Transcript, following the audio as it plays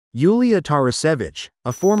Yulia Tarasevich,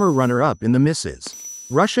 a former runner-up in the Mrs.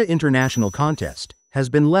 Russia International contest, has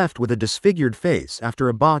been left with a disfigured face after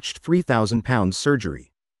a botched 3,000-pound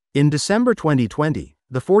surgery. In December 2020,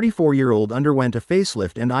 the 44-year-old underwent a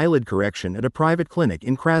facelift and eyelid correction at a private clinic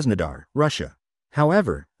in Krasnodar, Russia.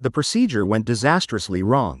 However, the procedure went disastrously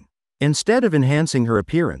wrong. Instead of enhancing her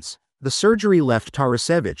appearance, the surgery left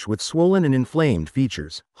Tarasevich with swollen and inflamed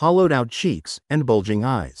features, hollowed-out cheeks, and bulging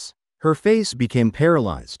eyes. Her face became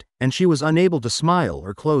paralyzed, and she was unable to smile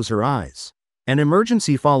or close her eyes. An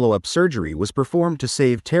emergency follow-up surgery was performed to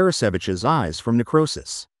save Tarasevich's eyes from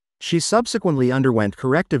necrosis. She subsequently underwent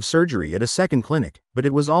corrective surgery at a second clinic, but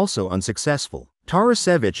it was also unsuccessful.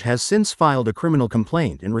 Tarasevich has since filed a criminal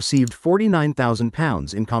complaint and received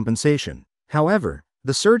 £49,000 in compensation. However,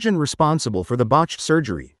 the surgeon responsible for the botched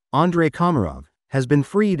surgery, Andrei Komarov, has been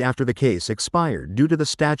freed after the case expired due to the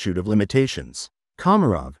statute of limitations.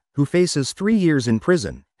 Komarov, who faces 3 years in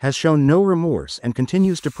prison, has shown no remorse and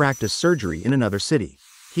continues to practice surgery in another city.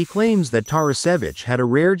 He claims that Tarasevich had a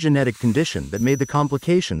rare genetic condition that made the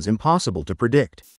complications impossible to predict.